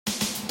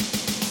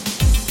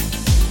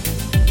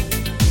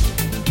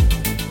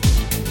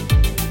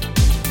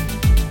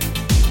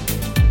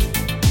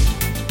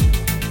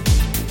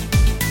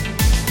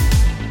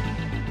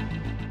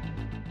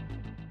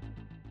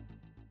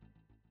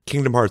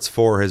Kingdom Hearts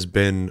 4 has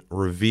been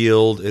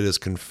revealed, it is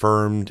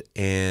confirmed,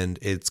 and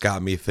it's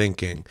got me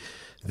thinking.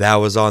 That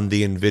was on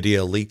the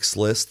NVIDIA leaks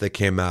list that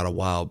came out a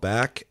while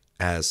back,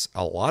 as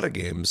a lot of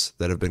games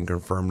that have been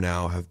confirmed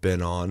now have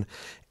been on.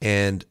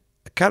 And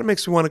it kind of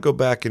makes me want to go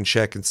back and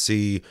check and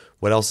see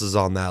what else is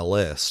on that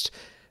list.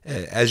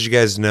 As you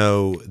guys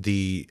know,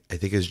 I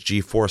think it's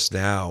GeForce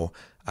Now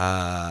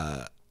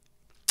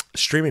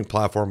streaming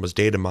platform was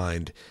data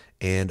mined,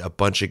 and a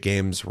bunch of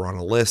games were on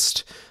a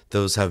list.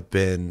 Those have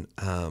been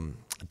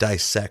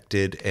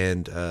dissected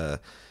and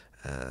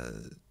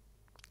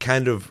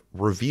kind of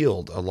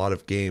revealed a lot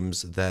of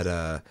games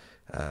that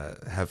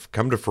have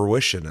come to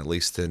fruition, at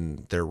least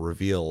in their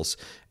reveals,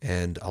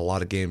 and a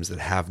lot of games that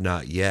have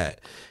not yet.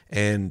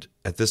 And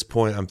at this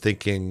point, I'm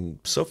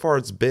thinking so far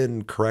it's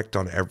been correct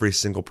on every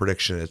single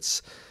prediction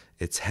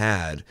it's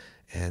had.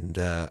 And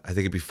I think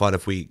it'd be fun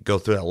if we go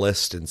through that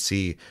list and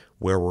see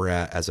where we're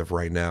at as of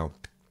right now.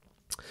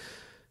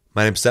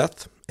 My name's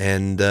Seth,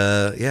 and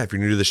if you're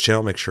new to this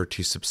channel, make sure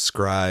to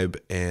subscribe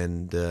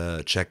and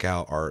check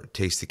out our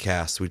Tasty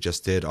Cast we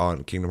just did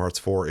on Kingdom Hearts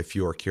 4 if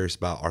you are curious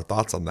about our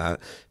thoughts on that.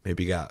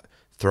 Maybe you got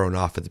thrown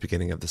off at the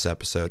beginning of this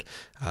episode.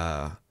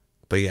 But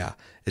yeah,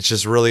 it's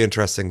just really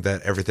interesting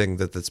that everything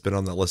that's been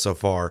on that list so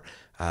far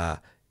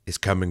is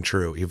coming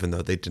true, even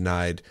though they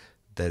denied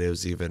that it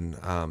was even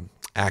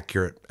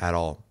accurate at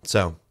all.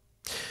 So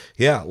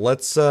yeah,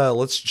 let's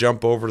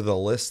jump over to the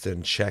list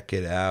and check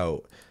it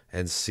out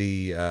and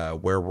see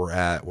where we're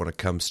at when it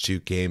comes to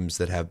games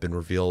that have been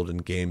revealed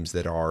and games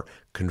that are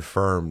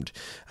confirmed.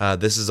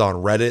 This is on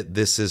Reddit.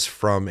 This is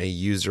from a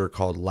user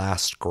called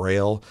Last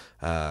Grail,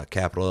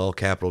 capital L,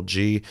 capital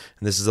G,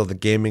 and this is on the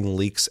Gaming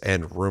Leaks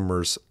and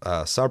Rumors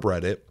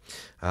subreddit.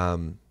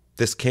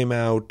 This came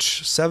out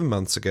 7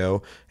 months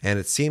ago, and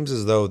it seems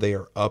as though they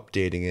are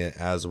updating it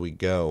as we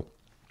go.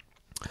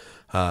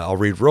 I'll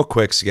read real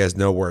quick so you guys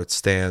know where it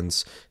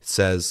stands. It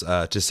says,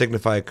 to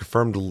signify a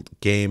confirmed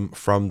game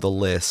from the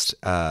list,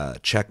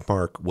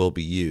 checkmark will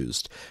be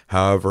used.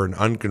 However, an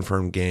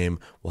unconfirmed game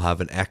will have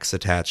an X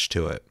attached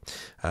to it.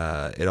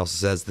 It also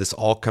says this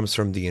all comes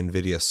from the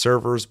NVIDIA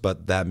servers,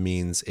 but that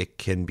means it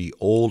can be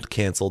old,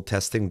 canceled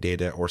testing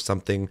data or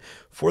something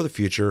for the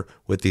future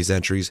with these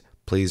entries.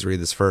 Please read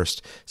this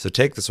first. So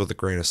take this with a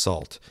grain of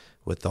salt.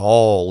 With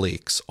all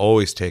leaks,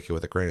 always take it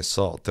with a grain of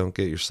salt. Don't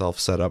get yourself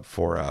set up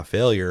for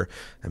failure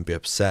and be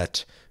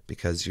upset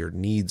because your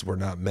needs were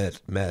not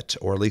met,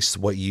 or at least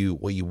what you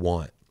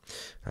want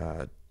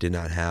did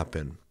not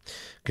happen.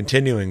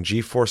 Continuing,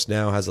 GeForce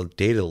Now has a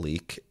data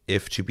leak,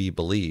 if to be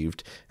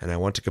believed, and I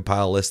want to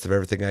compile a list of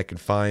everything I can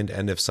find,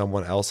 and if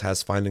someone else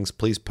has findings,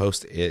 please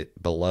post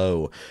it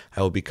below.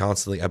 I will be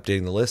constantly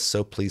updating the list,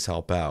 so please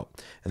help out.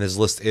 And this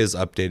list is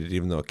updated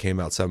even though it came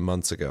out 7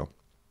 months ago.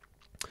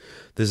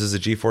 This is a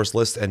GeForce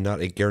list and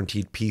not a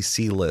guaranteed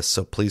PC list,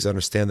 so please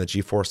understand that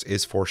GeForce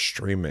is for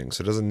streaming.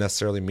 So it doesn't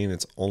necessarily mean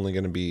it's only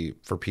going to be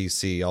for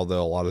PC,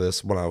 although a lot of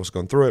this, when I was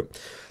going through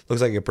it,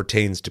 looks like it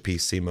pertains to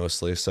PC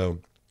mostly, so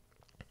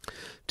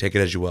take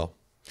it as you will.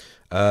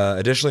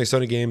 Additionally,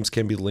 Sony games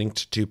can be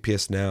linked to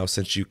PS Now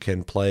since you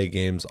can play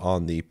games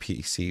on the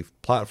PC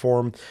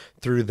platform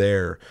through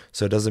there.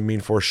 So it doesn't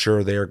mean for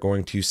sure they are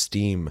going to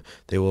Steam.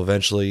 They will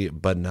eventually,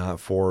 but not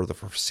for the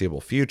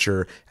foreseeable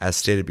future. As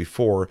stated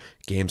before,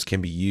 games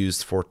can be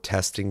used for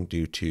testing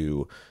due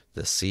to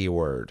the C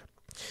word.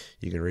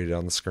 You can read it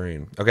on the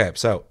screen. Okay,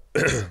 so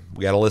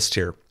we got a list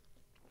here.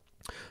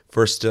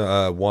 First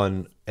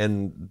one,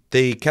 and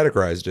they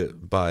categorized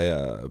it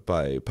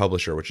by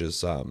publisher, which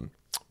is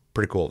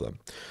pretty cool of them.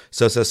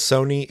 So it says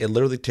Sony, it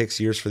literally takes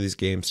years for these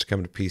games to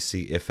come to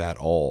PC, if at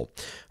all.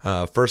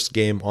 First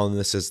game on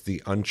this is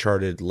the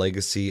Uncharted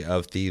Legacy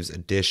of Thieves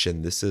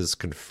Edition. This is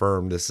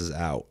confirmed. This is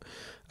out.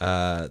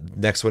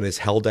 Next one is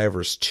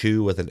Helldivers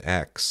 2 with an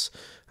X.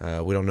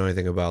 We don't know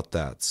anything about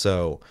that.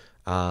 So,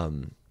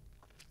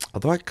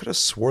 although I could have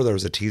swore there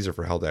was a teaser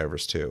for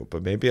Helldivers 2,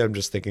 but maybe I'm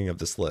just thinking of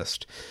this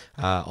list.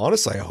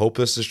 Honestly, I hope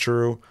this is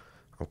true.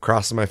 I'm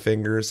crossing my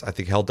fingers. I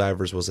think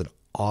Helldivers was an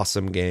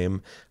awesome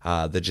game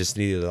that just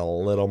needed a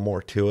little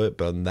more to it,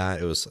 but in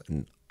that it was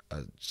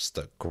just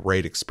a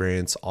great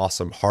experience.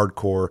 Awesome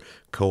hardcore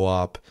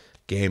co-op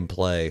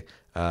gameplay.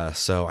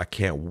 So I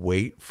can't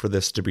wait for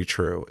this to be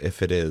true,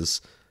 if it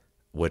is,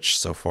 which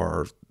so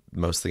far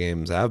most of the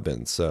games have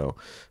been. So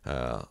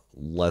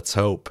let's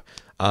hope.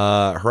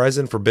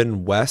 Horizon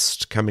Forbidden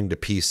West coming to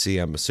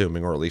PC, I'm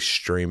assuming, or at least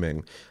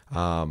streaming.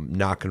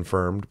 Not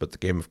confirmed, but the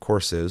game, of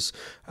course, is.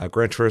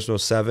 Gran Turismo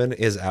 7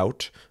 is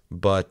out,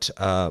 but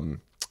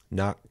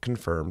not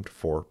confirmed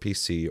for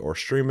PC or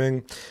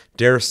streaming.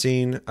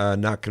 Deracine,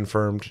 not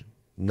confirmed,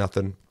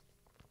 nothing.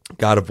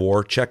 God of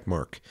War,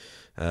 checkmark.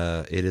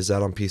 It is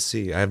out on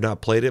PC. I have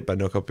not played it, but I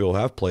know a couple people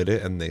have played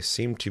it, and they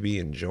seem to be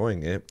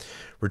enjoying it.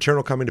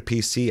 Returnal coming to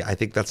PC, I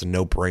think that's a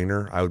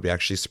no-brainer. I would be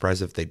actually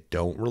surprised if they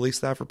don't release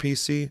that for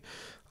PC.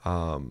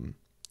 Some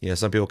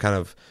people kind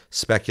of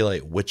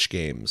speculate which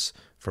games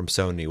from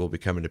Sony will be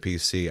coming to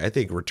PC. I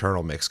think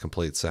Returnal makes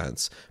complete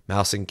sense.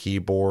 Mouse and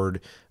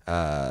keyboard,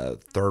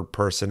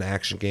 third-person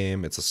action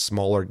game. It's a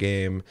smaller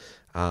game.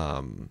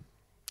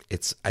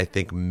 it's, I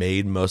think,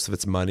 made most of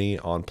its money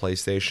on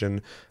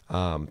PlayStation.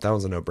 That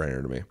was a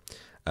no-brainer to me.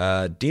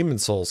 Demon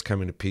Souls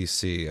coming to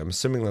PC. I'm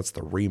assuming that's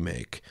the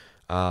remake.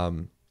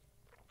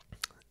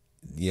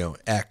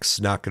 X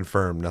not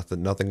confirmed.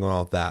 Nothing going on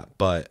with that.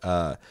 But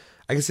I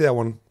can see that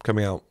one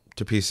coming out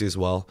to PC as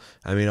well.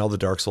 I mean, all the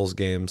Dark Souls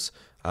games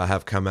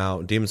have come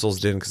out. Demon Souls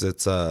didn't because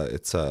it's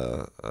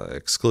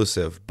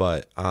exclusive,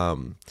 but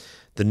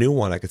the new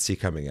one I could see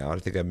coming out. I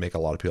think that'd make a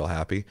lot of people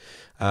happy.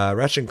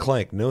 Ratchet and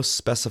Clank, no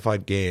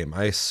specified game.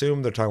 I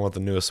assume they're talking about the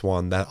newest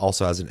one that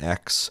also has an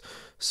X,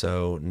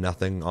 so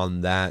nothing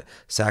on that.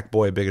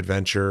 Sackboy Big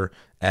Adventure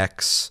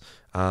X.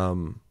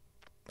 I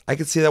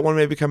could see that one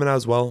maybe coming out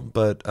as well,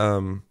 but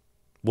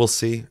we'll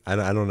see. I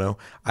don't know.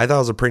 I thought it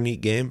was a pretty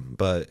neat game,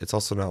 but it's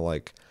also not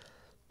like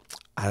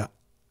I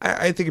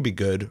think it'd be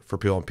good for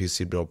people on PC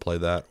to be able to play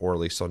that, or at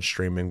least on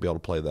streaming be able to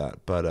play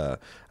that. But I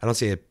don't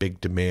see a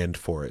big demand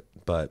for it,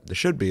 but there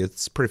should be.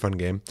 It's a pretty fun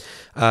game.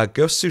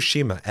 Ghost of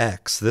Tsushima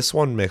X. This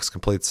one makes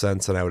complete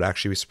sense, and I would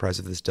actually be surprised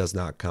if this does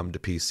not come to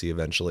PC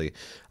eventually,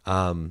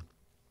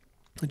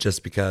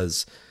 just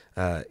because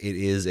it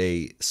is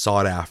a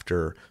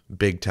sought-after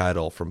big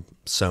title from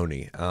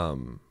Sony,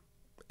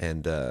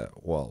 and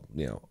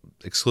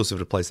exclusive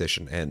to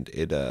PlayStation, and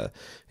it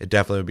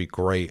definitely would be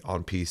great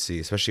on PC,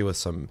 especially with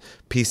some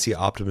PC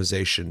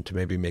optimization to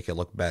maybe make it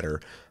look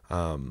better,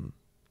 and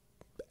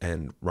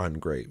run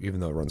great, even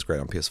though it runs great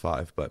on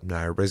PS5. But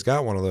now everybody's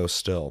got one of those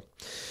still.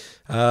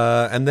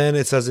 And then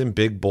it says in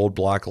big bold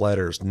black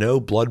letters, no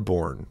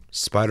Bloodborne,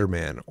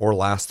 Spider-Man, or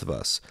Last of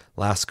Us,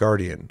 Last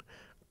Guardian,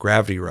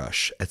 Gravity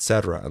Rush,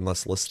 etc.,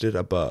 unless listed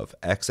above.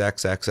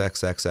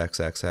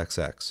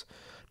 XXXXXXXXX.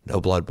 No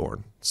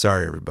Bloodborne.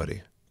 Sorry,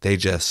 everybody. They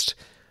just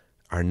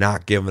are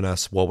not giving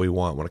us what we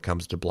want when it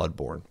comes to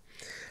Bloodborne.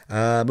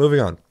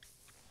 Moving on.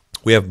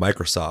 We have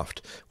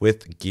Microsoft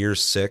with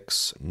Gears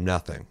 6,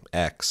 nothing.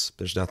 X,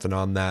 there's nothing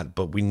on that,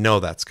 but we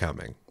know that's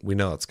coming.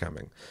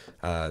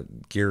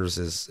 Gears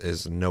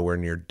is nowhere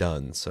near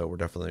done, so we're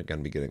definitely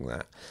going to be getting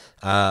that.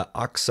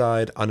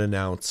 Oxide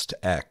unannounced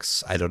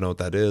X. I don't know what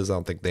that is. I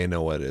don't think they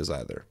know what it is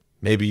either.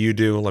 Maybe you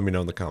do. Let me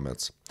know in the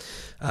comments.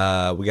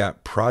 We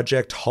got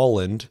Project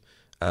Holland,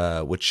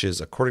 which is,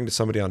 according to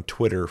somebody on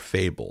Twitter,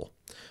 Fable.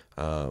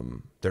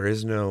 There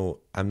is no,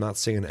 I'm not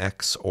seeing an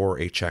X or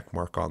a check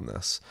mark on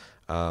this.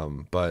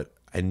 But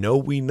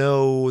we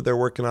know they're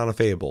working on a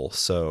Fable,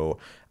 so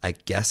I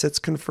guess it's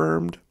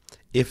confirmed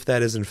if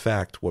that is in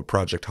fact what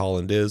Project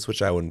Holland is,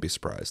 which I wouldn't be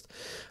surprised.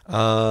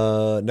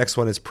 Next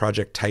one is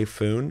Project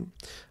Typhoon,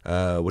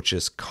 which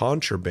is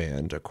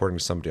Contraband, according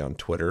to somebody on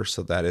Twitter,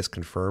 so that is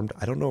confirmed.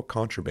 I don't know what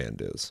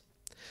Contraband is.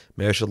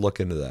 Maybe I should look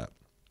into that.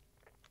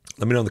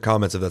 Let me know in the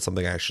comments if that's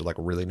something I actually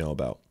really know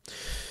about.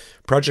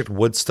 Project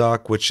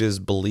Woodstock, which is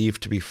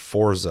believed to be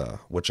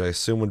Forza, which I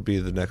assume would be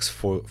the next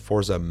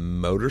Forza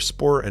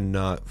Motorsport and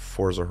not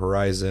Forza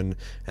Horizon.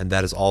 And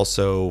that is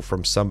also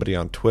from somebody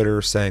on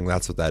Twitter saying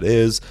that's what that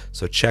is.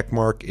 So check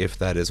mark if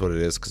that is what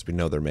it is, because we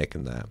know they're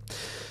making that.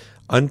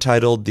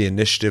 Untitled, the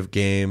initiative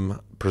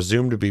game,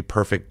 presumed to be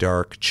Perfect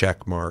Dark,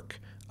 check mark.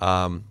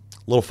 A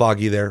little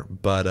foggy there,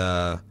 but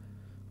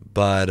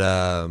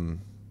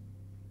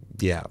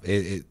yeah,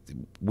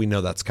 we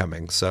know that's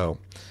coming. So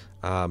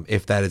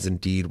if that is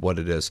indeed what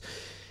it is.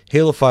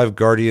 Halo 5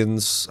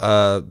 Guardians,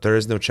 there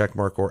is no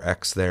checkmark or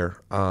X there.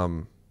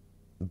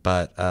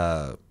 But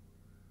I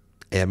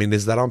mean,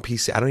 is that on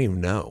PC? I don't even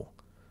know.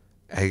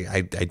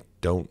 I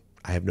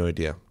have no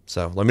idea.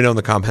 So let me know in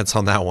the comments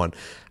on that one.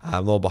 I'm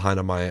a little behind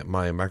on my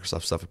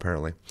Microsoft stuff,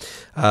 apparently.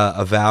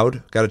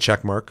 Avowed, got a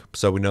checkmark,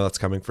 so we know that's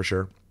coming for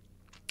sure.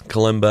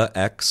 Kalimba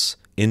X,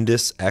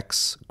 Indus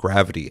X,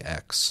 Gravity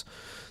X.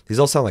 These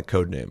all sound like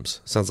code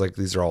names. Sounds like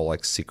these are all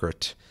like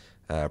secret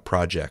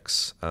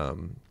projects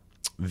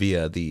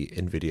via the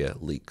NVIDIA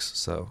leaks.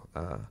 So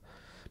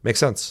makes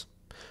sense.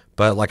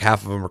 But like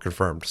half of them are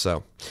confirmed.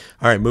 So,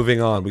 all right, moving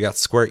on. We got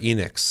Square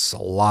Enix.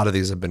 A lot of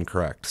these have been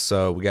correct.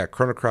 So we got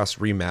Chrono Cross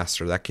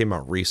Remaster. That came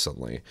out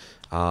recently.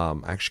 I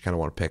actually kind of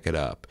want to pick it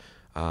up.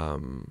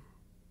 And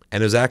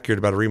it was accurate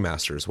about a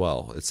remaster as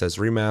well. It says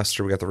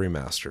remaster. We got the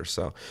remaster.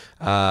 So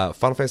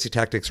Final Fantasy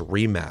Tactics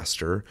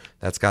Remaster.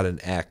 That's got an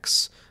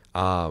X.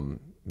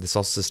 This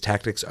also says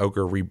Tactics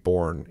Ogre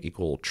Reborn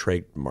equal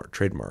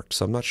trademarked.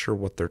 So I'm not sure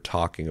what they're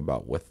talking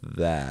about with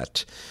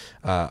that.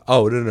 No.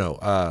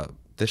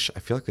 I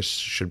feel like this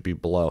should be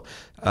below.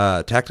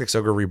 Tactics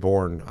Ogre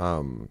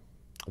Reborn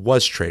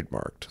was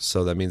trademarked.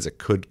 So that means it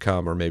could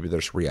come, or maybe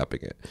they're just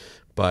re-upping it.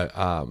 But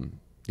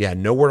yeah,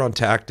 no word on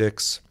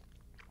Tactics.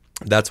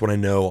 That's what I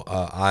know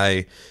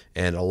I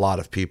and a lot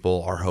of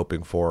people are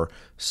hoping for.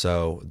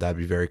 So that'd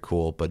be very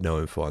cool, but no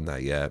info on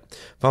that yet.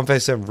 Final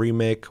Fantasy VII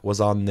Remake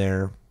was on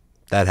there.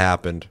 That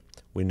happened.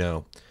 We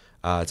know.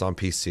 It's on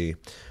PC.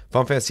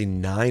 Final Fantasy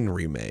IX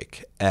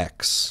Remake,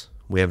 X.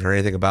 We haven't heard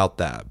anything about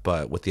that,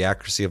 but with the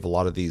accuracy of a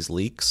lot of these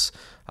leaks,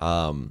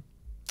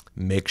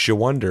 makes you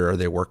wonder, are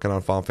they working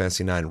on Final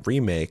Fantasy IX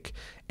Remake?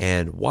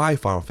 And why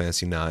Final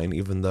Fantasy IX,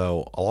 even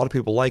though a lot of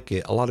people like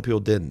it, a lot of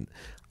people didn't.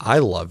 I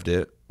loved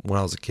it when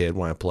I was a kid,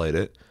 when I played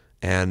it,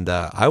 And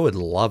I would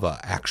love a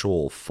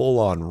actual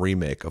full-on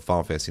remake of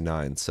Final Fantasy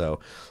IX. So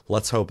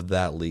let's hope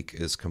that leak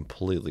is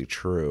completely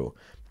true.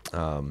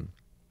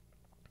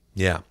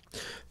 Yeah.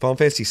 Final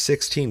Fantasy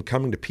 16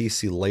 coming to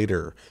PC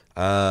later.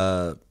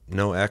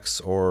 No X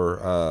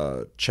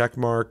or check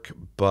mark,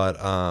 but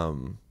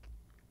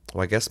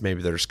well, I guess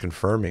maybe they're just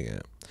confirming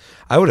it.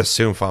 I would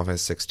assume Final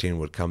Fantasy 16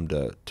 would come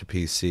to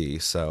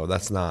PC, so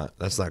that's not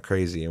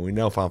crazy. And we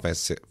know Final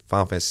Fantasy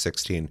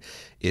 16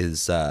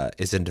 is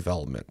in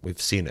development.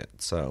 We've seen it,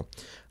 so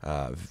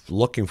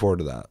looking forward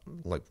to that.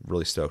 Like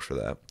really stoked for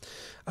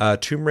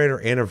that. Tomb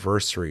Raider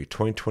Anniversary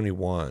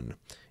 2021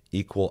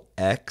 equal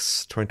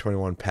X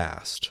 2021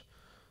 past.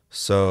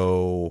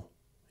 So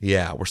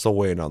yeah, we're still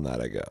waiting on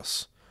that, I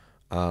guess.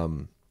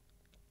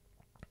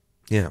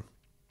 Yeah,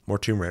 more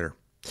Tomb Raider.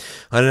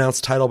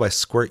 Unannounced title by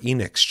Square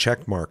Enix,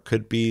 checkmark.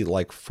 Could be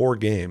like 4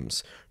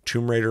 games.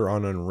 Tomb Raider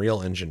on Unreal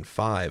Engine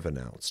 5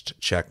 announced,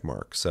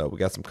 checkmark. So we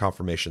got some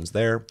confirmations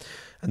there.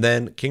 And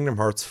then Kingdom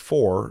Hearts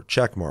 4,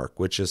 checkmark,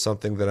 which is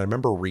something that I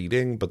remember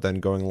reading, but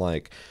then going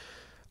like,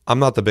 I'm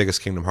not the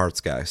biggest Kingdom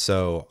Hearts guy.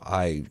 So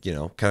I,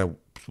 kind of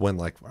went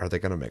like, are they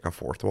going to make a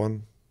 4th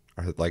one?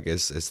 Or like,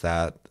 is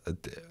that,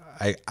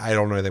 I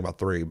don't know anything about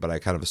 3, but I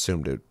kind of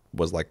assumed it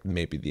was like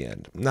maybe the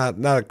end.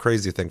 Not a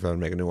crazy thing for them to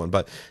make a new one,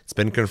 but it's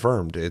been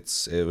confirmed. It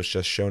was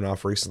just shown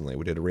off recently.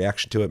 We did a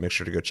reaction to it. Make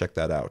sure to go check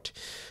that out.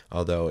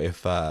 Although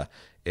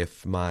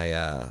if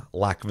my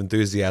lack of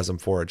enthusiasm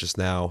for it just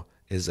now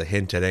is a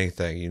hint at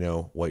anything, you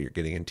know what you're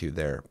getting into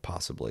there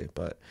possibly.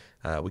 But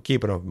we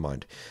keep an open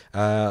mind.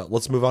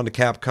 Let's move on to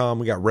Capcom.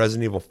 We got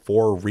Resident Evil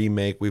 4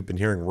 remake. We've been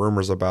hearing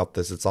rumors about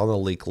this. It's on the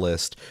leak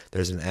list.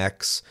 There's an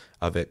X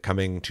of it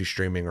coming to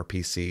streaming or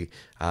PC,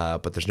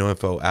 but there's no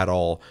info at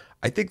all.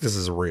 I think this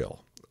is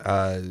real.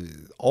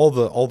 All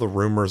the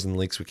rumors and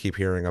leaks we keep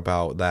hearing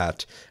about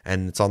that,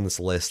 and it's on this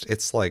list.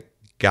 It's like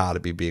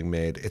gotta be being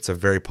made. It's a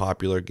very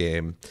popular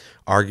game,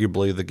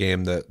 arguably the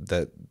game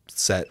that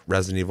set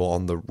Resident Evil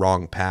on the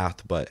wrong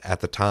path, but at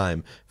the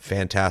time,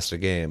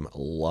 fantastic game.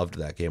 Loved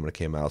that game when it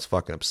came out. I was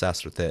fucking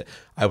obsessed with it.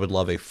 I would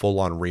love a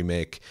full-on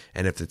remake,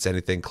 and if it's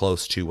anything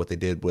close to what they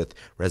did with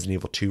Resident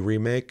Evil 2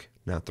 remake,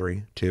 not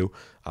 3, 2,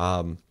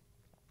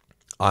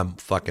 I'm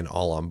fucking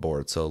all on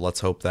board. So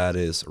let's hope that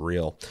is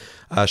real.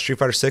 Street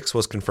Fighter 6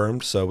 was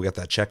confirmed, so we got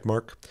that check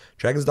mark.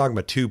 Dragon's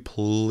Dogma 2,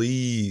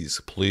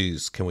 please,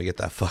 can we get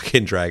that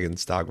fucking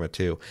Dragon's Dogma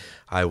 2?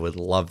 I would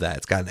love that.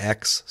 It's got an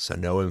X, so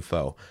no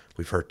info.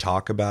 We've heard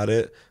talk about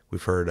it.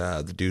 We've heard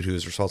the dude who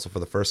was responsible for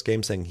the first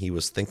game saying he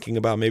was thinking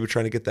about maybe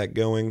trying to get that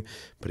going,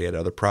 but he had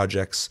other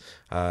projects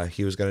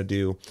he was going to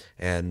do.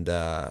 And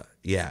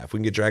yeah, if we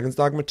can get Dragon's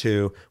Dogma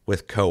 2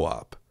 with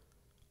co-op,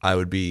 I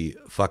would be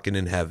fucking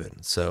in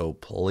heaven. So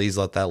please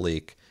let that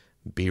leak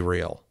be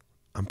real.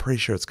 I'm pretty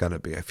sure it's going to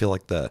be. I feel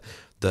like the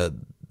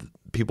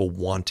people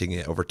wanting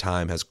it over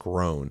time has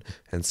grown.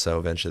 And so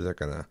eventually they're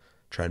going to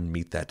try and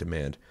meet that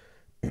demand.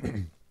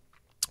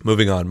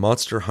 Moving on,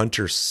 Monster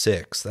Hunter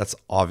 6. That's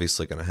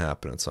obviously going to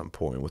happen at some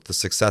point. With the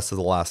success of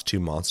the last 2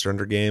 Monster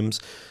Hunter games,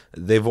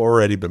 they've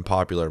already been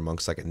popular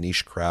amongst like a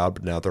niche crowd,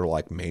 but now they're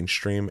like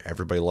mainstream.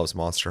 Everybody loves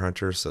Monster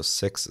Hunter, so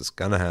 6 is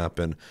going to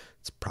happen.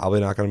 It's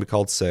probably not going to be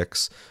called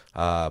 6,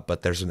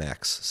 but there's an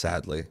X,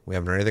 sadly. We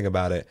haven't heard anything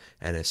about it,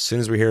 and as soon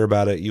as we hear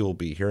about it, you will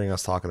be hearing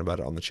us talking about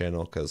it on the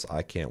channel, because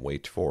I can't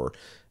wait for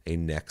a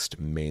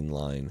next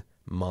mainline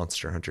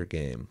Monster Hunter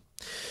game.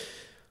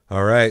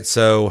 All right,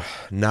 so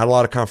not a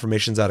lot of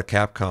confirmations out of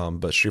Capcom,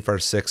 but Street Fighter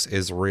 6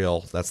 is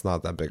real. That's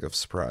not that big of a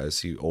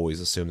surprise. You always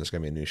assume there's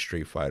going to be a new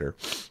Street Fighter.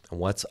 And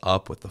what's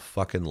up with the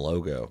fucking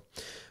logo?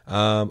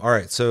 All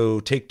right, so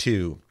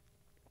Take-Two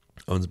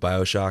owns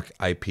BioShock,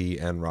 IP,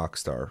 and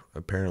Rockstar.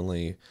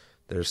 Apparently,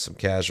 there's some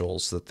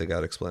casuals that they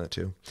got to explain it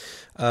to.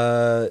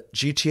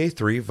 GTA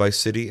 3, Vice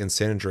City, and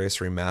San Andreas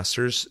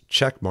remasters.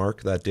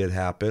 Checkmark, that did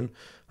happen.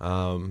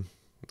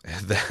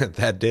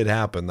 That did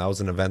happen. That was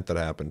an event that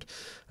happened.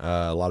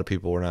 A lot of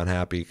people were not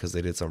happy because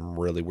they did some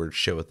really weird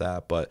shit with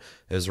that, but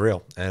it was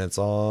real, and it's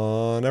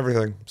on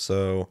everything.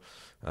 So,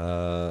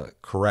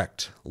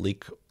 correct.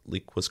 Leak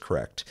was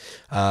correct.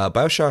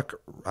 BioShock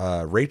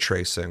ray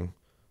tracing,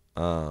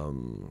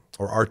 or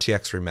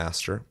RTX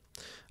remaster.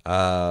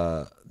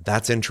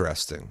 That's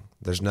interesting.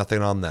 There's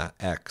nothing on that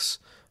X.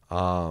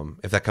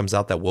 If that comes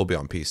out, that will be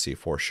on PC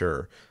for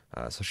sure.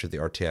 Especially the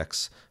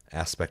RTX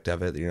aspect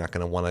of it. You're not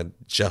going to want to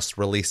just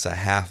release a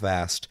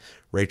half-assed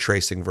ray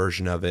tracing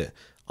version of it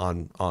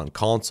on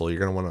console. You're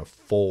going to want a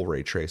full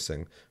ray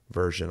tracing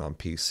version on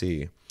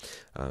PC.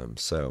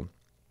 So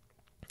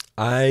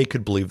I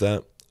could believe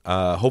that.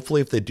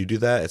 Hopefully, if they do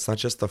that, it's not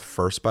just the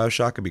first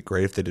BioShock. It'd be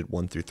great if they did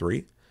 1 through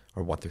 3.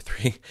 Or 1 through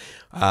 3.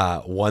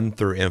 1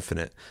 through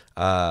Infinite.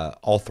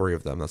 All 3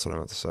 of them. That's what I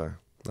meant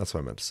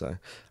to say.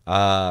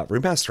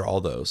 Remaster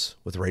all those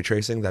with ray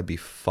tracing. That'd be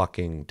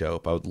fucking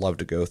dope. I would love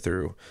to go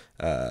through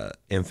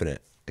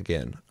Infinite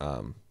again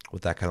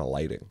with that kind of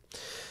lighting.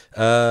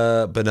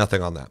 But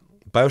nothing on that.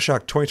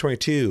 BioShock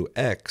 2022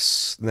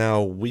 X.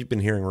 Now, we've been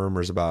hearing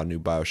rumors about a new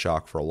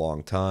BioShock for a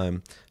long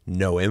time.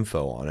 No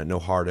info on it. No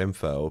hard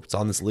info. It's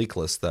on this leak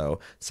list, though.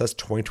 It says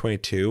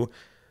 2022.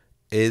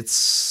 It's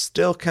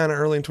still kind of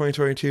early in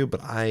 2022,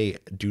 but I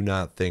do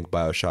not think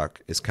BioShock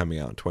is coming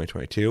out in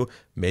 2022.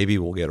 Maybe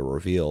we'll get a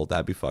reveal.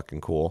 That'd be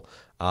fucking cool.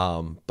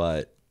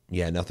 But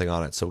yeah, nothing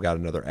on it. So we got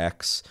another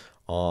X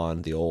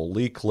on the old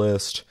leak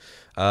list.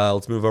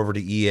 Let's move over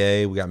to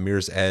EA. We got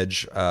Mirror's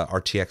Edge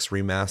RTX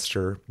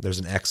remaster. There's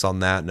an X on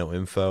that, no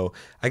info.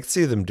 I could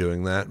see them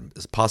doing that.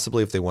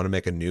 Possibly if they want to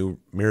make a new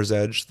Mirror's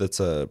Edge,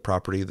 that's a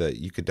property that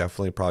you could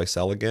definitely probably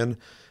sell again.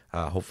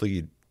 Hopefully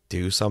you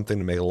do something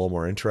to make it a little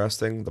more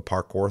interesting. The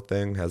parkour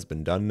thing has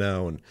been done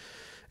now, and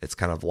it's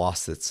kind of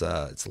lost its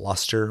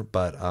luster.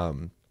 But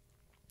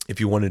if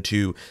you wanted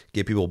to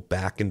get people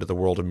back into the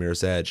world of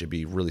Mirror's Edge, it'd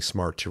be really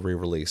smart to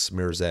re-release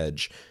Mirror's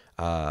Edge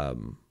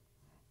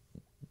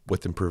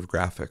with improved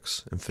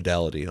graphics and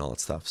fidelity and all that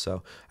stuff.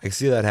 So I can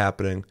see that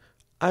happening.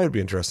 I would be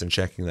interested in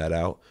checking that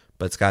out,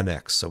 but it's got an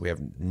X, so we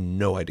have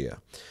no idea.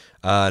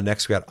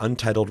 Next, we got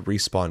Untitled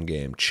Respawn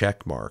game,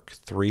 checkmark,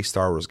 3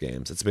 Star Wars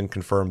games. It's been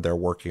confirmed they're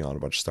working on a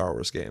bunch of Star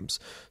Wars games.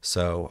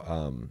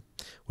 So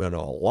we don't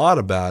know a lot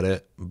about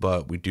it,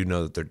 but we do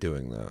know that they're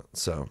doing that.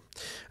 So,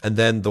 and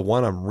then the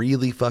one I'm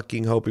really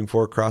fucking hoping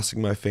for,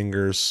 crossing my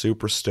fingers,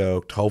 super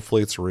stoked,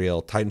 hopefully it's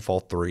real,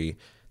 Titanfall 3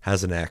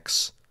 has an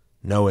X,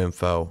 no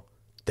info.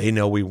 They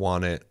know we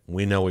want it.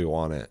 We know we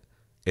want it.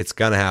 It's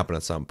going to happen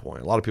at some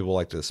point. A lot of people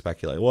like to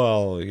speculate,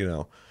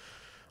 well,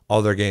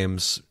 all their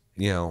games,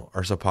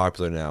 are so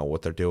popular now,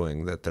 what they're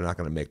doing, that they're not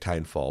going to make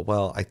Titanfall.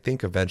 Well, I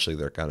think eventually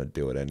they're going to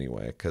do it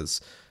anyway, because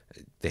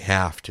they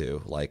have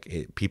to.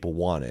 People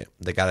want it.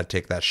 They got to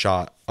take that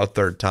shot a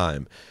third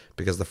time,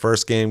 because the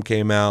first game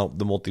came out,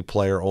 the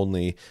multiplayer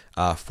only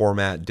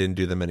format didn't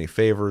do them any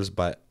favors,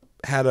 but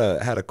had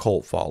a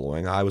cult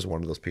following. I was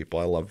one of those people.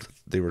 I loved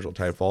the original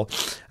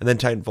Titanfall. And then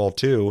Titanfall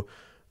 2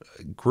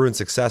 grew in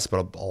success,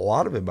 but a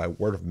lot of it by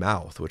word of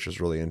mouth, which was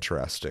really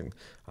interesting.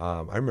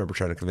 I remember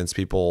trying to convince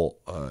people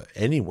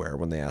anywhere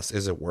when they asked,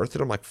 is it worth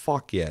it? I'm like,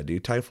 fuck yeah,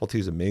 dude. Titanfall 2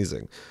 is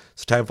amazing.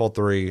 So Titanfall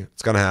 3,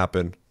 it's going to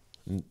happen.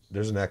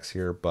 There's an X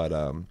here, but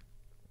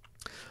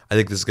I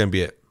think this is going to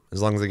be it.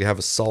 As long as they have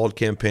a solid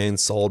campaign,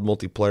 solid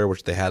multiplayer,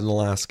 which they had in the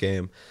last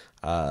game,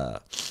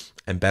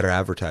 and better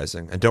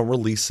advertising. And don't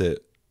release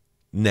it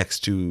next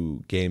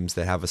to games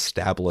that have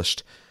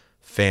established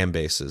fan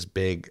bases,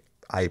 big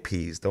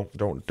IPs.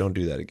 Don't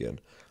do that again.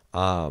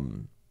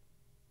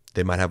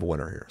 They might have a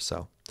winner here.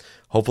 So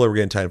hopefully we're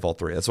getting Titanfall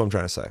 3. That's what I'm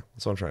trying to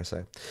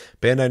say.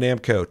 Bandai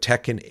Namco,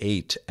 Tekken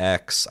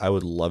 8X. I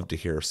would love to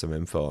hear some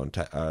info on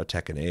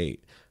Tekken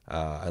 8.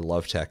 I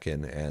love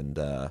Tekken, and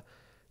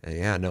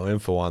yeah, no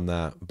info on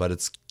that, but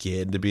it's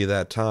getting to be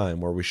that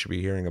time where we should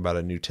be hearing about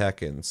a new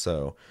Tekken.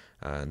 So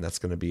and that's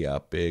going to be a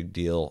big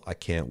deal. I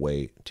can't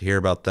wait to hear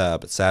about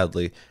that. But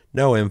sadly,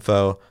 no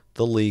info.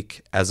 The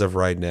leak, as of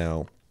right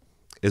now,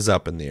 is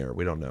up in the air.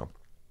 We don't know.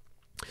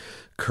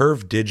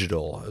 Curve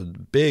Digital, a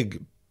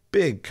big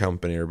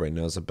company everybody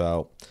knows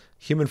about.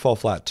 Human Fall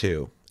Flat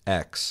 2,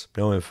 X,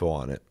 no info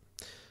on it.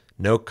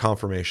 No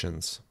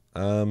confirmations.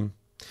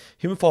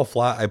 Human Fall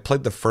Flat, I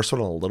played the first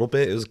one a little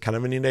bit. It was kind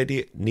of a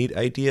neat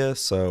idea.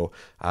 So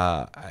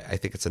I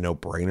think it's a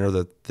no-brainer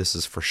that this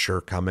is for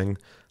sure coming.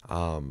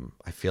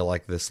 I feel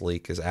like this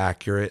leak is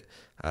accurate.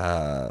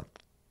 But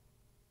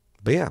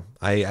yeah,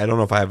 I don't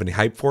know if I have any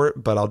hype for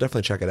it, but I'll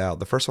definitely check it out.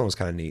 The first one was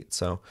kind of neat,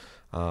 so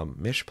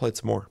maybe I should play it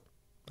some more.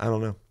 I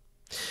don't know.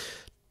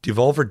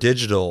 Devolver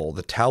Digital,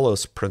 the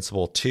Talos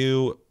Principle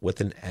 2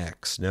 with an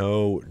X.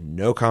 No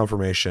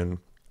confirmation.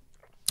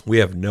 We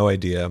have no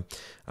idea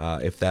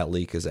if that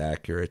leak is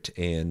accurate,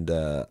 and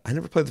I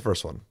never played the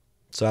first one,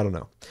 so I don't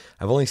know.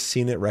 I've only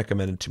seen it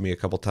recommended to me a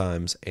couple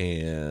times,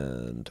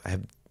 and I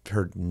have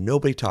heard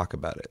nobody talk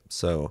about it,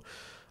 so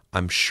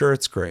I'm sure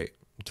it's great.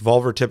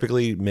 Devolver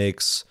typically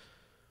makes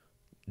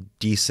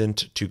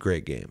decent to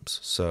great games,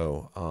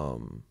 so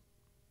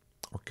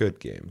or good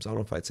games. I don't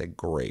know if I'd say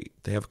great.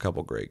 They have a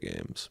couple great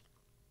games.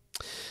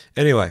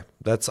 Anyway,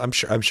 I'm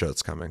sure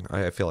it's coming.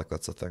 I feel like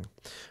that's a thing.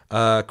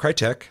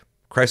 Crytek,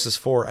 Crysis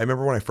 4. I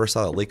remember when I first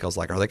saw that leak, I was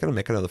like, are they going to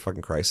make another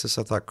fucking Crysis?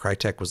 I thought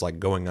Crytek was like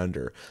going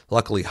under.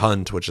 Luckily,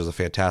 Hunt, which is a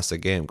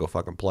fantastic game, go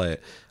fucking play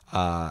it,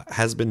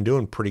 has been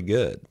doing pretty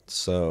good.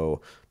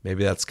 So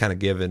maybe that's kind of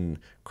given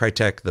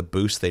Crytek the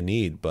boost they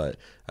need. But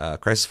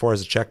Crysis 4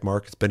 has a check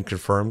mark. It's been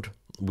confirmed.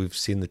 We've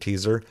seen the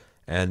teaser,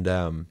 and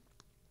I'm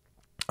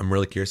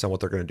really curious on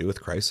what they're going to do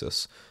with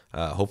Crysis.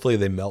 Hopefully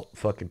they melt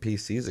fucking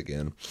PCs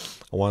again.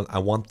 I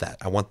want that.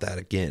 I want that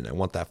again. I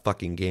want that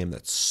fucking game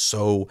that's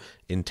so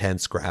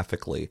intense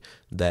graphically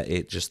that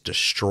it just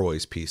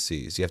destroys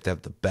PCs. You have to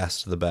have the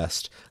best of the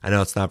best. I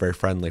know it's not very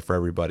friendly for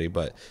everybody,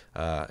 but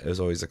it was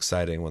always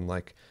exciting when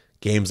like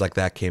games like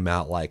that came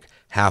out, like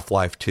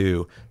Half-Life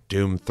 2,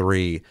 Doom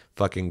 3,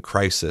 fucking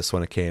Crysis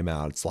when it came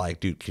out. It's like,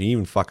 dude, can you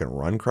even fucking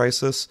run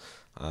Crysis?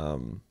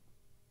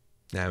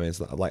 I mean, it's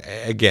not like,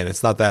 again,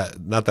 it's not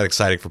that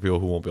exciting for people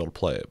who won't be able to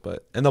play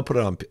it, and they'll put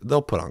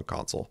it on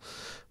console,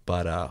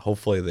 but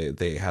hopefully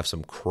they have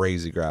some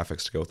crazy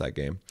graphics to go with that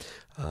game.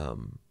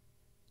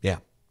 Yeah,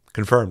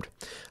 confirmed.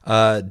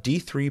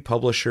 D3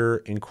 Publisher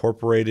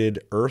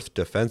Incorporated, Earth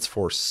Defense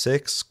Force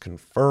 6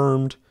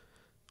 confirmed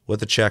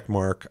with a check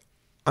mark.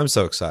 I'm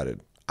so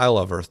excited. I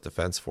love Earth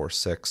Defense Force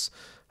 6.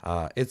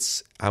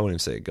 It's I wouldn't even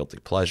say a guilty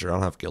pleasure. I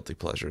don't have guilty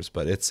pleasures,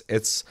 but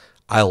it's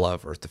I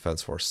love Earth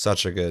Defense Force.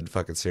 Such a good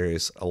fucking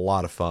series. A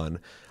lot of fun.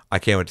 I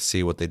can't wait to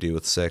see what they do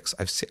with 6.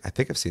 I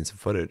think I've seen some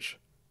footage.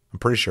 I'm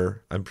pretty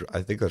sure.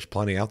 I think there's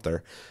plenty out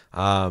there.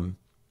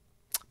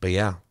 But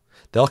yeah,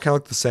 they all kind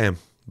of look the same.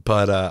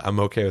 But I'm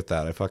okay with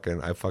that. I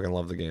fucking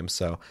love the game.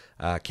 So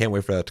can't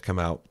wait for that to come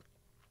out.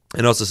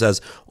 It also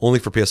says only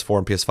for PS4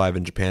 and PS5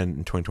 in Japan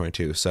in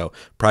 2022. So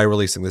probably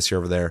releasing this year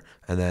over there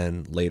and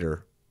then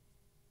later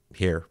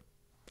here.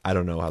 I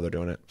don't know how they're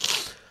doing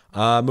it.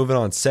 Moving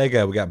on,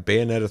 Sega, we got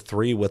Bayonetta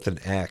 3 with an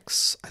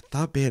X. I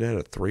thought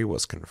Bayonetta 3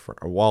 was confirmed.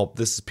 Well,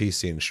 this is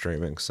PC and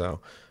streaming,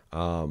 so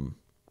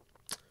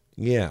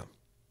yeah.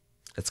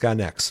 It's got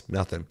an X,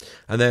 nothing.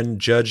 And then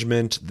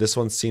Judgment, this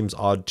one seems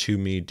odd to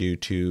me due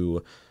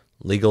to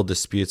legal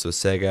disputes with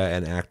Sega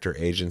and actor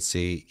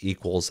agency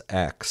equals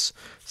X.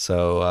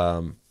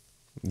 So,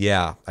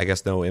 yeah, I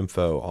guess no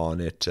info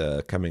on it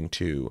coming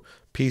to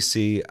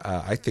PC.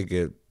 I think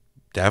it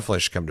definitely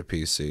should come to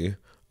PC.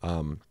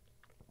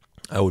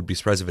 I would be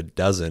surprised if it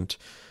doesn't.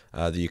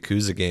 The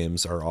Yakuza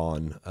games are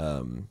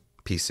on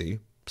PC,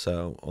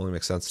 so only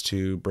makes sense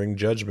to bring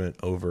Judgment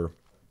over.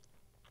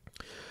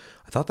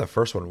 I thought that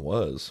first one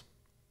was.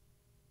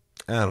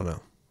 I don't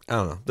know.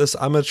 I'm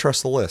gonna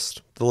trust the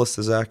list. The list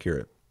is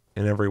accurate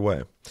in every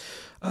way.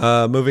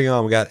 Moving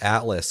on, we got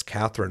Atlas,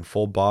 Catherine,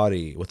 Full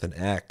Body with an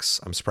X.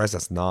 I'm surprised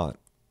that's not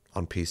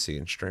on PC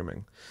and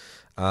streaming.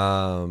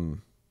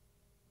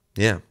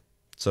 Yeah.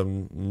 So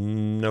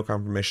no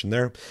confirmation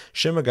there.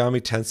 Shin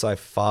Megami Tensei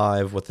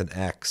 5 with an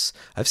X.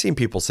 I've seen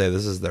people say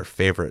this is their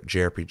favorite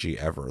JRPG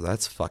ever.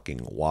 That's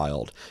fucking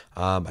wild.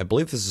 I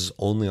believe this is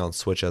only on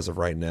Switch as of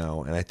right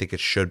now, and I think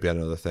it should be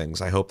on other things.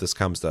 I hope this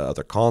comes to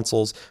other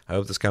consoles. I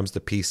hope this comes to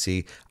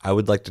PC. I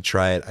would like to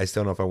try it. I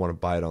still don't know if I want to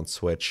buy it on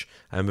Switch.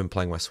 I haven't been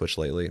playing my Switch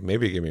lately.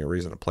 Maybe give me a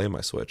reason to play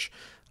my Switch.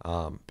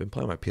 Been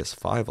playing my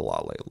PS5 a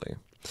lot lately.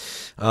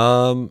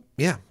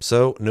 Yeah,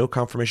 so no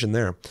confirmation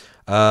there.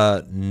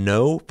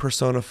 No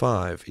Persona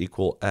 5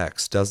 equal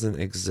X doesn't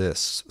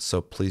exist,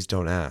 so please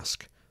don't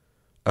ask.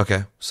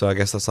 Okay, so I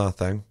guess that's not a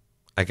thing.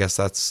 I guess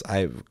that's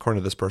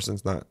according to this person,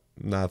 it's not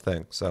a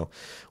thing. So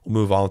we'll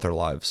move on with our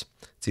lives.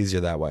 It's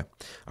easier that way.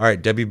 All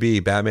right,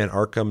 WB Batman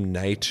Arkham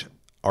Knight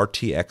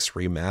RTX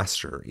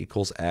Remaster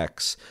equals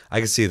X. I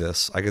could see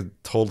this. I could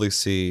totally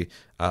see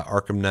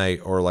Arkham Knight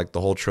or like the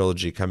whole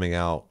trilogy coming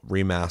out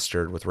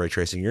remastered with ray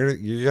tracing.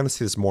 You're gonna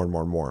see this more and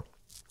more and more.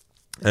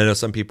 And I know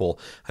some people,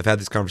 I've had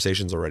these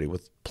conversations already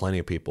with plenty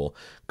of people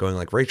going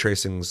like ray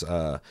tracing's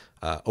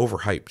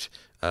overhyped.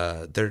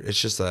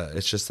 It's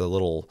just a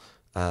little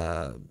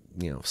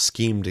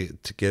scheme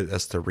to get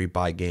us to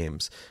rebuy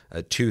games.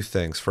 Two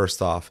things.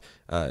 First off,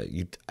 I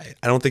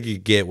don't think you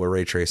get what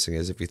ray tracing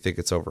is if you think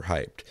it's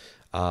overhyped.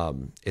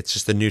 It's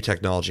just a new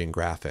technology in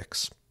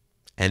graphics.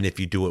 And if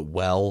you do it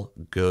well,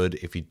 good.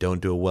 If you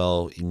don't do it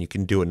well, and you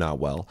can do it not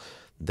well,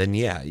 then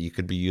yeah, you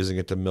could be using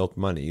it to milk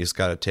money. You just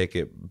got to take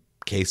it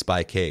case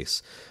by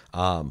case.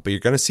 But you're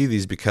going to see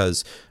these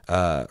because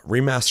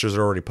remasters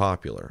are already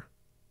popular.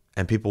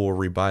 And people will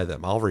rebuy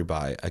them. I'll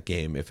rebuy a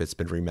game if it's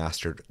been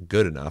remastered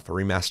good enough. A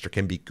remaster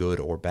can be good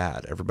or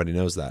bad. Everybody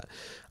knows that.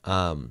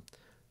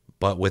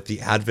 But with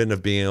the advent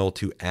of being able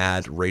to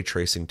add ray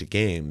tracing to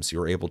games,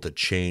 you're able to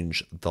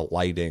change the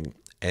lighting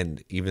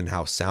and even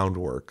how sound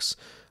works,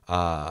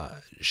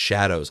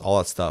 shadows, all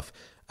that stuff,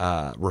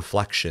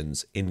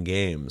 reflections in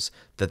games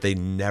that they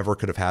never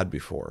could have had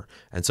before.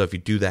 And so if you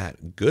do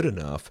that good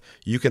enough,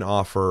 you can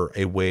offer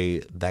a way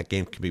that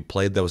game can be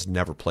played that was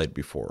never played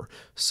before.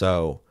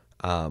 So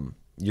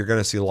you're going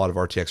to see a lot of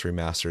RTX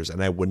remasters,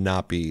 and I would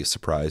not be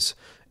surprised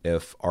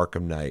if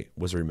Arkham Knight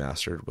was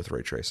remastered with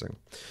ray tracing.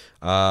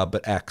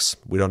 But X,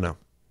 we don't know.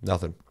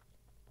 Nothing.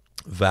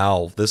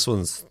 Valve, this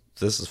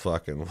is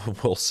fucking,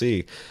 we'll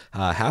see.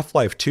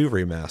 Half-Life 2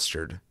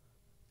 remastered.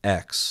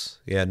 X.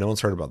 Yeah, no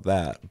one's heard about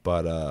that,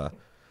 but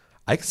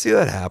I can see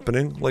that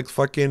happening. Like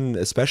fucking,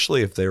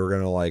 especially if they were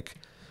going to like,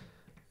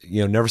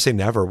 never say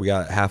never. We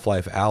got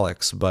Half-Life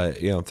Alyx, but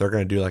if they're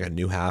going to do like a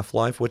new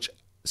Half-Life, which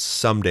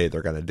someday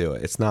they're going to do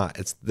it.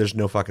 There's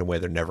no fucking way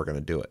they're never going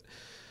to do it.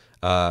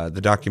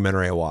 The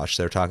documentary I watched,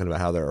 they're talking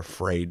about how they're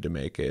afraid to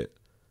make it,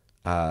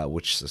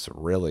 which is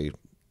really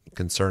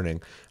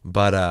concerning.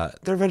 But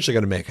they're eventually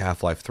going to make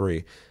Half-Life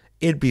 3.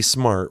 It'd be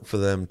smart for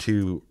them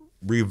to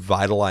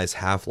revitalize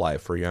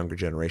Half-Life for a younger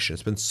generation.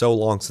 It's been so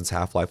long since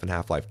Half-Life and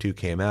Half-Life 2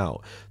 came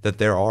out that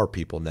there are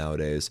people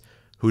nowadays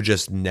who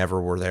just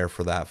never were there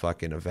for that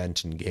fucking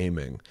event in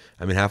gaming.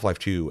 I mean, Half-Life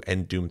 2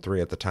 and Doom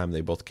 3 at the time they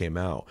both came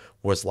out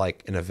was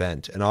like an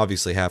event. And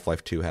obviously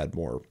Half-Life 2 had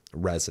more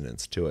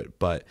resonance to it,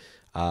 but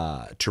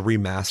to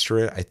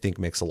remaster it, I think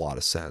makes a lot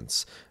of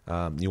sense.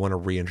 You want to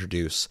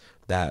reintroduce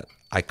that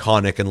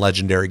iconic and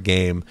legendary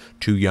game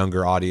to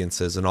younger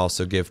audiences and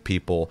also give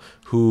people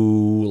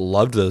who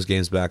loved those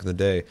games back in the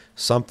day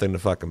something to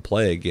fucking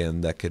play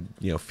again that could,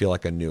 feel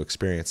like a new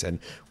experience. And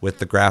with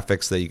the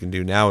graphics that you can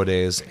do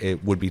nowadays,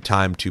 it would be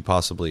time to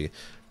possibly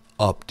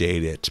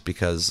update it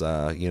because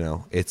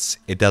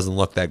it doesn't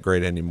look that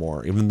great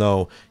anymore. Even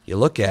though you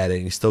look at it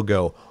and you still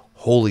go,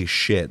 holy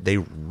shit, they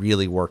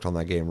really worked on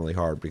that game really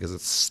hard, because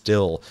it's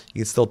still, you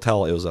can still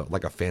tell it was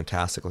like a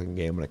fantastic looking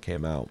game when it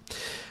came out.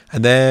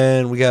 And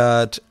then we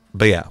got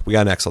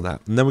next on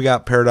that. And then we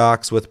got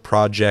Paradox with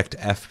Project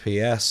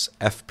FPS.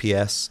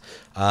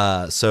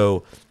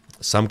 So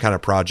some kind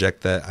of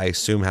project that I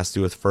assume has to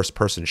do with first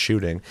person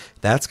shooting.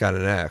 That's got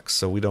an X,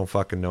 so we don't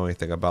fucking know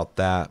anything about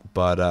that.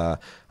 But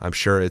I'm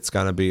sure it's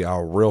going to be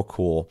a real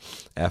cool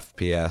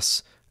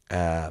FPS.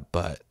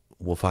 But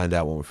we'll find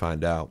out when we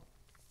find out.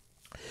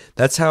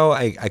 That's how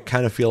I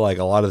kind of feel like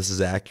a lot of this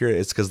is accurate.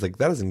 It's because like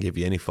that doesn't give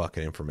you any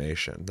fucking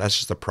information. That's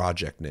just a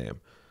project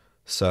name.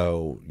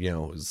 So,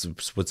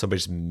 would somebody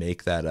just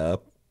make that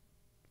up?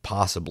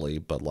 Possibly,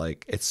 but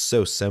like it's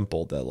so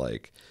simple that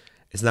like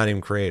it's not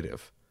even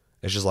creative.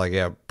 It's just like,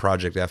 yeah,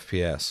 Project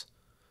FPS.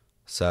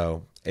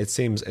 So it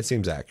seems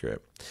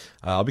accurate.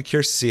 I'll be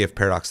curious to see if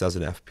Paradox does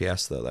an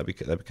FPS though. That'd be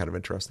kind of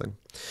interesting.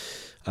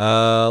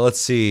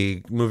 Let's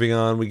see. Moving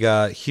on, we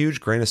got huge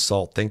grain of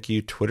salt. Thank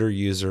you, Twitter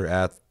user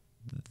at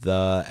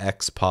the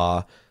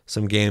XPA.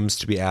 Some games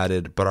to be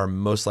added, but are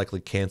most likely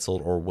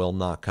canceled or will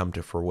not come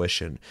to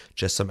fruition.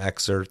 Just some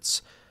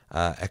excerpts.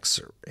 I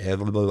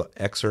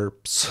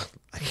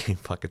can't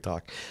fucking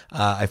talk.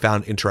 I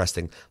found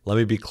interesting. Let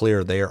me be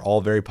clear. They are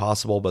all very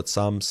possible, but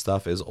some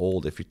stuff is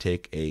old if you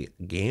take a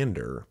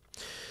gander.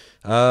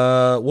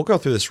 We'll go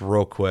through this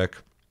real quick.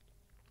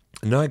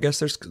 No, I guess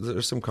there's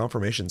some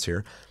confirmations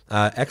here.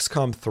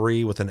 XCOM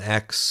 3 with an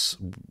X.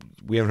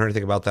 We haven't heard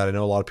anything about that. I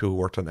know a lot of people who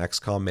worked on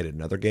XCOM made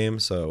another game,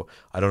 so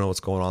I don't know what's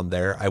going on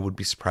there. I would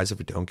be surprised if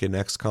we don't get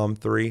an XCOM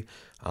 3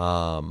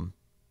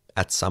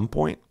 at some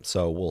point,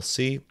 so we'll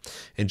see.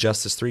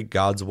 Injustice 3,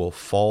 Gods Will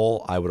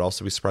Fall. I would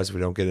also be surprised if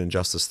we don't get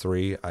Injustice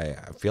 3. I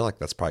feel like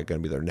that's probably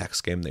going to be their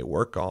next game they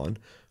work on.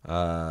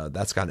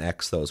 That's got an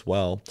X though as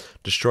well.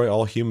 Destroy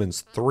All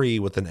Humans 3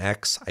 with an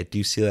X. I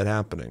do see that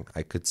happening.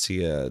 I could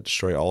see a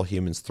Destroy All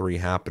Humans 3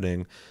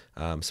 happening,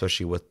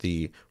 especially with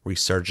the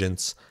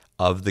resurgence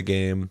of the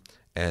game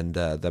and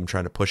them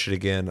trying to push it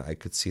again. I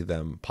could see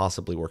them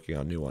possibly working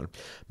on a new one.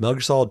 Metal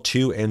Gear Solid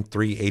 2 and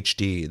 3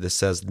 HD. This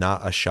says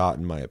not a shot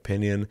in my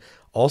opinion.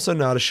 Also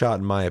not a shot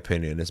in my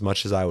opinion, as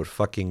much as I would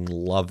fucking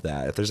love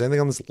that. If there's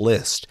anything on this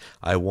list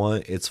I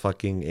want, it's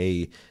fucking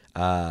a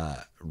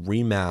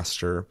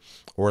remaster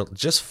or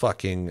just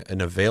fucking an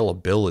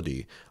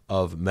availability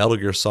of Metal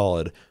Gear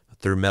Solid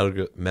through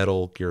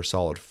Metal Gear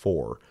Solid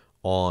 4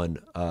 on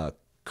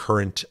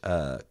current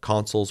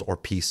consoles or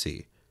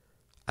PC.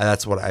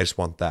 That's what I just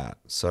want that.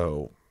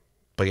 So,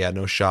 but yeah,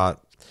 no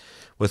shot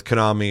with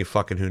Konami.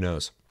 Fucking who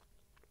knows?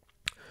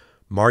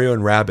 Mario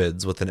and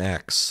Rabbids with an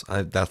X.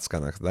 That's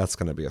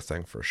gonna be a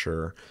thing for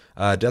sure.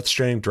 Death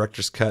Stranding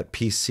Director's Cut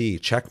PC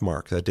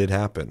checkmark. That did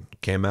happen.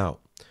 Came out.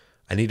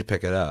 I need to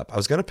pick it up. I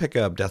was gonna pick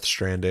up Death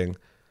Stranding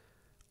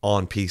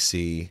on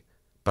PC,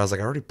 but I was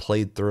like, I already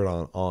played through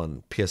it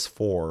on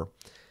PS4,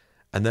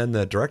 and then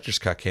the Director's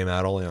Cut came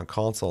out only on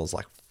console. I was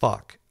like,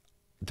 fuck.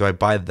 Do I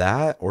buy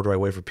that or do I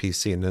wait for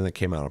PC? And then it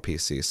came out on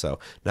PC. So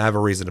now I have a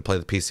reason to play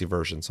the PC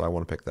version. So I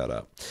want to pick that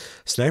up.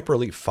 Sniper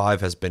Elite 5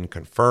 has been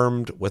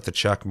confirmed with a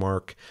check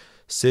mark.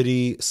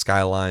 City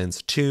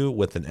Skylines 2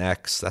 with an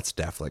X. That's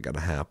definitely going to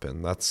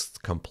happen. That's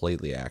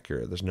completely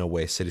accurate. There's no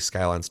way City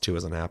Skylines 2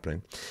 isn't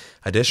happening.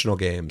 Additional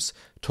games.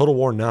 Total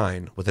War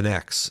 9 with an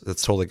X.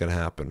 That's totally going to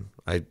happen.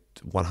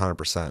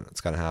 100% it's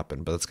going to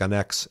happen. But it's got an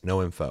X.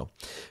 No info.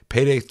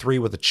 Payday 3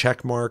 with a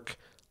check mark.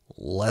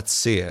 Let's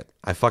see it.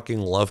 I fucking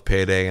love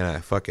Payday, and I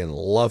fucking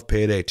love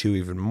Payday 2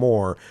 even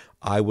more.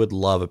 I would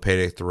love a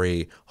Payday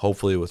 3,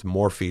 hopefully with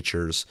more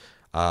features.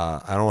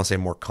 I don't want to say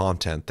more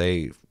content.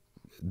 They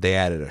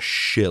added a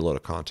shitload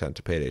of content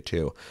to Payday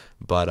 2.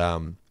 But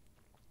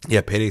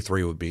yeah, Payday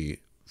 3 would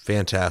be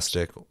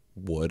fantastic.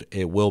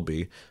 It will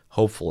be,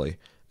 hopefully.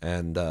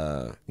 And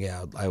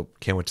yeah, I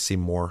can't wait to see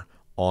more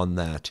on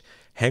that.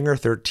 Hangar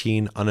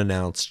 13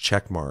 unannounced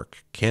checkmark.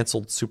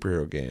 Canceled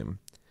superhero game.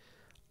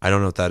 I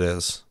don't know what that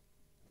is,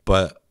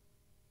 but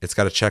it's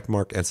got a check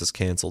mark and says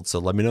canceled. So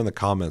let me know in the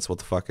comments what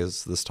the fuck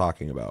is this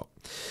talking about.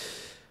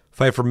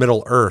 Fight for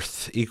Middle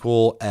Earth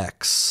equal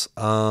X.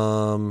 Yeah,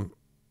 I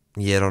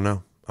don't know.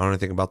 I don't know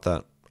anything about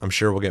that. I'm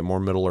sure we'll get more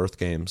Middle Earth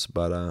games,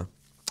 but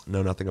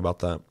know nothing about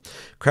that.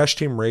 Crash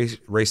Team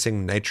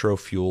Racing Nitro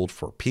Fueled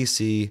for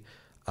PC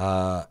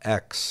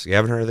X. You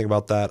haven't heard anything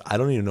about that? I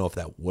don't even know if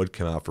that would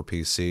come out for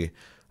PC.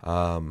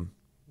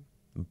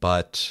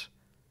 But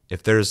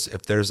if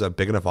there's a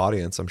big enough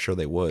audience, I'm sure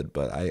they would.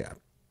 But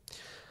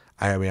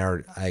I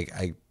mean,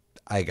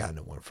 I got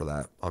no one for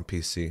that on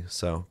PC.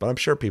 So, but I'm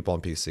sure people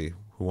on PC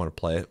who want to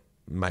play it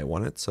might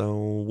want it. So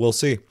we'll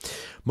see.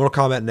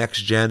 Mortal Kombat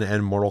Next Gen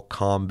and Mortal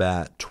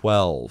Kombat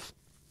 12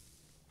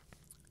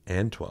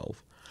 and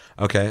 12.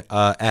 Okay,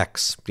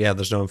 X. Yeah,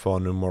 there's no info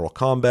on new Mortal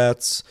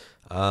Kombats.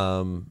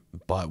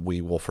 But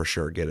we will for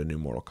sure get a new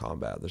Mortal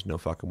Kombat. There's no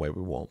fucking way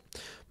we won't.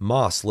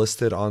 Moss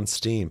listed on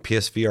Steam.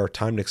 PSVR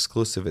timed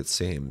exclusive, it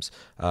seems.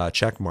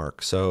 Check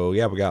mark. So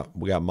yeah, we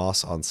got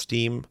Moss on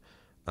Steam.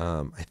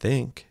 I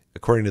think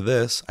according to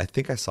this. I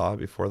think I saw it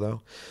before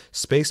though.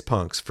 Space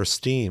Punks for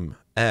Steam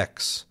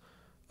X.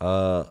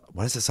 Why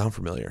does it sound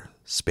familiar?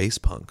 Space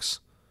Punks.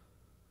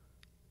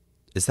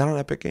 Is that on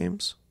Epic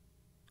Games?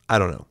 I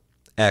don't know.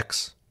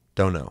 X.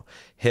 Don't know.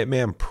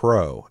 Hitman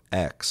Pro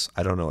X.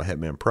 I don't know what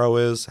Hitman Pro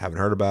is. Haven't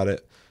heard about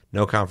it.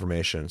 No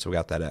confirmation. So we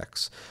got that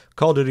X.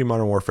 Call of Duty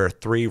Modern Warfare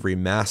 3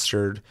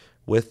 remastered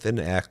with an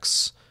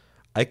X.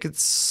 I could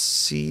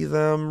see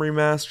them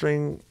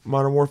remastering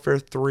Modern Warfare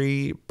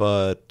 3,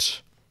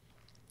 but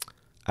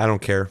I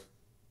don't care.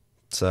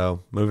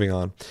 So moving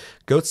on.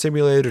 Goat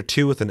Simulator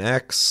 2 with an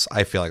X.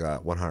 I feel like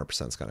that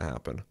 100% is going to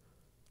happen.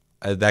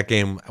 That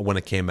game, when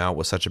it came out,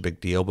 was such a big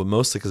deal, but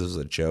mostly because it was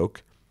a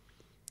joke.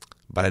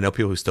 But I know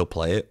people who still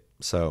play it.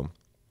 So,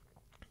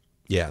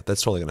 yeah,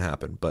 that's totally going to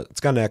happen. But it's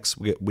got an X.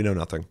 We know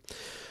nothing.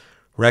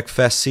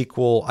 Wreckfest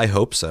sequel, I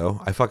hope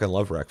so. I fucking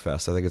love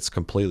Wreckfest. I think it's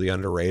completely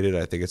underrated.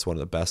 I think it's one of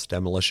the best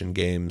Demolition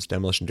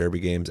Derby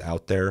games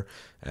out there.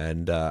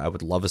 And I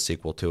would love a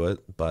sequel to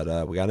it.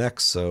 But we got an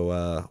X,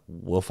 so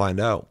we'll find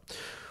out.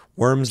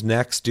 Worms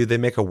next. Dude, they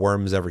make a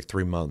Worms every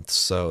 3 months.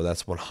 So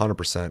that's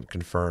 100%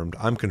 confirmed.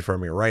 I'm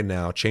confirming it right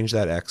now. Change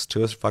that X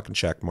to a fucking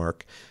check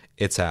mark.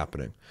 It's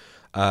happening.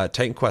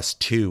 Titan Quest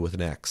 2 with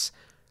an X.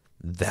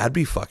 That'd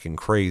be fucking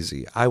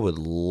crazy. I would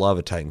love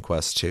a Titan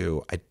Quest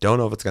 2. I don't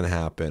know if it's going to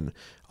happen.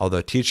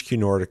 Although THQ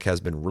Nordic has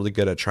been really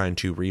good at trying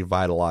to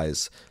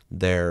revitalize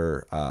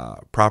their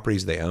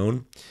properties they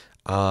own.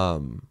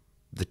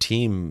 The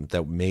team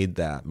that made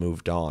that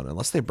moved on.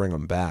 Unless they bring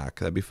them back,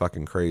 that'd be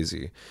fucking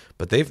crazy.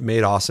 But they've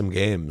made awesome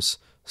games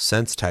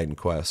since Titan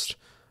Quest.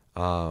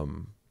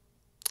 Grim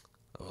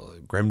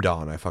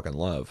Dawn, I fucking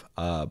love.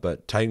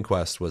 But Titan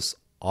Quest was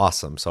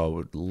awesome, so I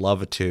would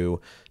love it to.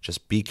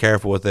 Just be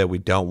careful with it. We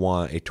don't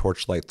want a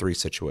Torchlight 3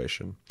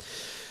 situation.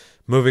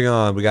 Moving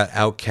on, we got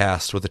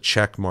Outcast with a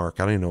check mark.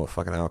 I don't even know what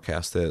fucking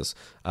Outcast is.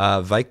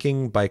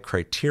 Viking by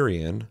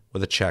Criterion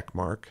with a check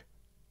mark.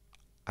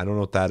 I don't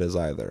know what that is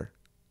either.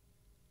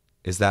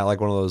 Is that like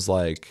one of those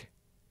like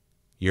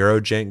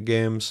Eurojank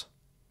games?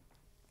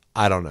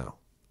 I don't know.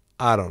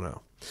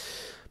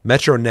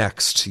 Metro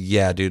Next.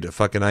 Yeah, dude.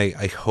 Fucking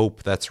I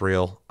hope that's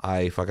real.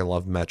 I fucking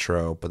love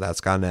Metro, but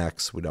that's got an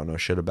X. We don't know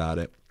shit about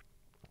it.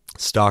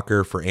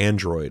 Stalker for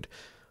Android.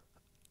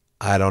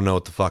 I don't know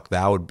what the fuck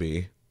that would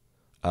be.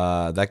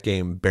 That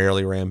game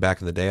barely ran back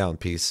in the day on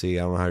PC.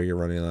 I don't know how you're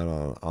running that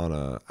on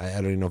a... I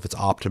don't even know if it's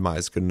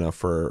optimized good enough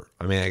for...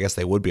 I mean, I guess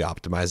they would be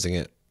optimizing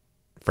it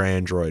for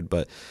Android,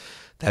 but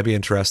that'd be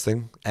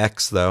interesting.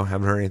 X, though.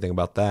 Haven't heard anything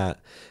about that.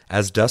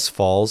 As Dusk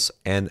Falls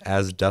and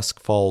As Dusk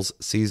Falls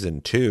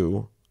Season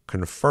 2...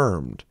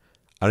 confirmed.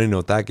 I don't even know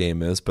what that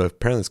game is, but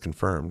apparently it's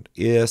confirmed.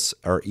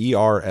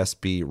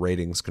 ERSB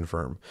ratings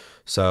confirmed.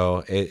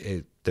 So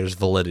there's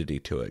validity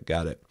to it.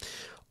 Got it.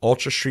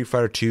 Ultra Street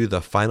Fighter 2,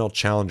 The Final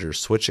Challenger,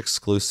 Switch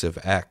exclusive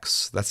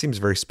X. That seems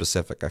very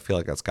specific. I feel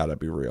like that's got to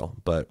be real,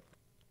 but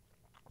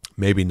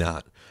maybe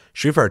not.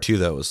 Street Fighter 2,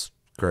 though, was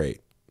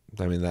great.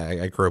 I mean,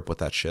 I grew up with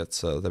that shit,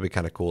 so that'd be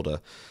kind of cool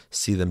to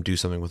see them do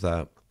something with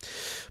that.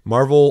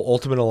 Marvel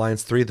Ultimate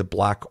Alliance 3, The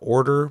Black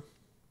Order.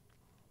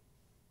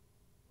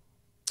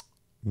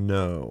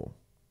 No.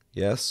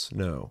 Yes?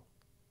 No.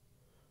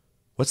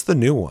 What's the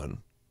new one?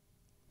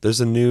 There's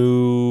a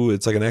new...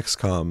 It's like an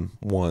XCOM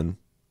one.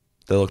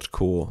 That looked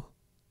cool.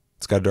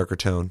 It's got a darker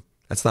tone.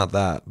 It's not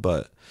that,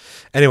 but...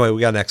 Anyway,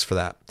 we got an X for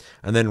that.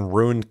 And then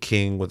Ruined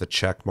King with a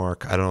check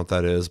mark. I don't know what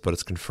that is, but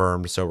it's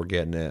confirmed, so we're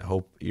getting it.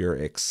 Hope you're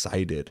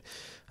excited.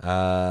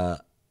 Yeah.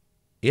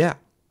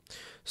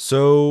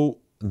 So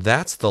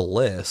that's the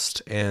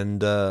list.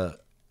 And...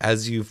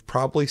 as you've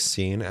probably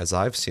seen, as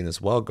I've seen as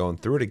well, going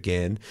through it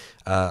again,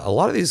 a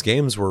lot of these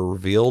games were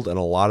revealed and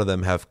a lot of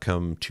them have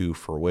come to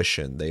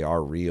fruition. They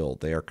are real.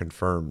 They are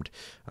confirmed,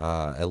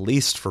 at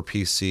least for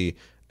PC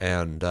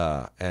and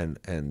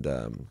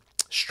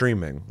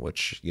streaming,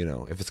 which, you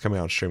know, if it's coming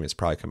out on streaming, it's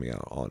probably coming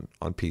out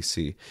on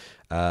PC.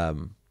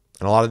 And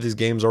a lot of these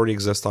games already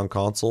exist on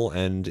console,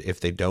 and if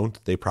they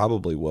don't, they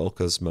probably will,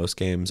 because most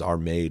games are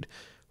made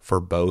for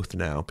both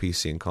now,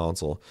 PC and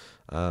console.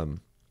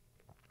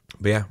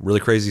 But yeah, really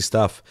crazy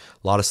stuff.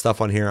 A lot of stuff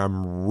on here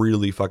I'm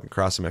really fucking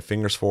crossing my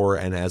fingers for.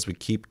 And as we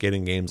keep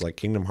getting games like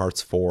Kingdom Hearts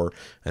 4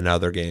 and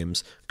other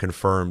games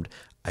confirmed,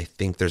 I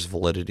think there's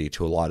validity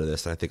to a lot of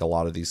this. And I think a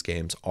lot of these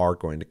games are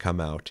going to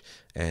come out.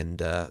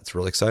 And it's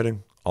really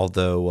exciting.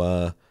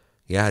 Although,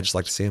 yeah, I just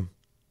like to see them.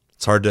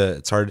 It's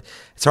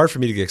hard for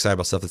me to get excited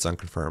about stuff that's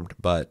unconfirmed.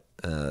 But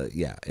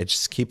yeah, it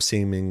just keeps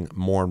seeming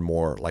more and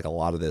more like a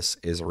lot of this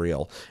is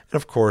real. And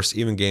of course,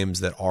 even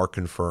games that are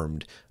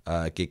confirmed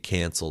get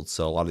canceled.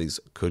 So a lot of these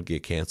could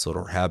get canceled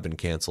or have been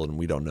canceled, and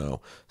we don't know.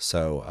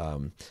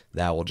 So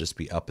that will just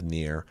be up in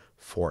the air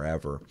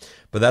forever.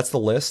 But that's the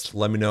list.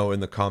 Let me know in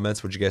the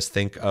comments what you guys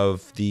think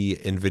of the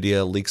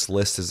NVIDIA leaks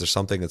list. Is there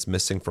something that's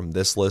missing from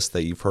this list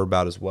that you've heard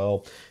about as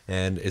well?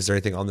 And is there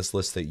anything on this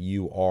list that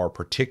you are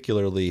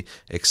particularly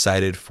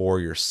excited for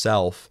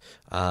yourself?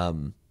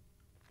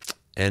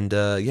 And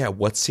yeah,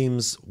 what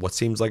seems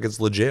like it's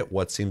legit,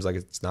 what seems like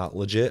it's not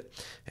legit,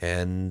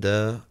 and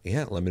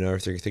yeah, let me know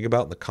everything you think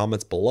about in the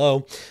comments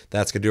below.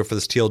 That's gonna do it for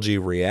this TLG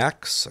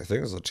Reacts. I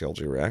think it's a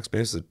TLG Reacts.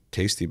 Maybe it's a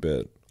tasty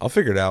bit. I'll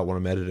figure it out when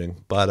I'm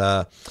editing.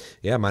 But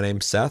yeah, my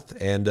name's Seth,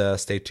 and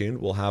stay tuned.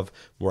 We'll have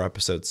more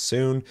episodes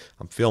soon.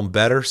 I'm feeling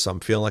better, so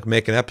I'm feeling like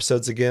making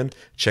episodes again.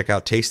 Check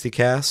out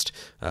TastyCast.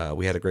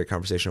 We had a great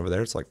conversation over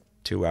there. It's like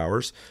 2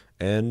 hours,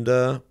 and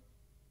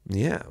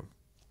yeah,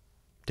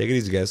 take it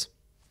easy, guys.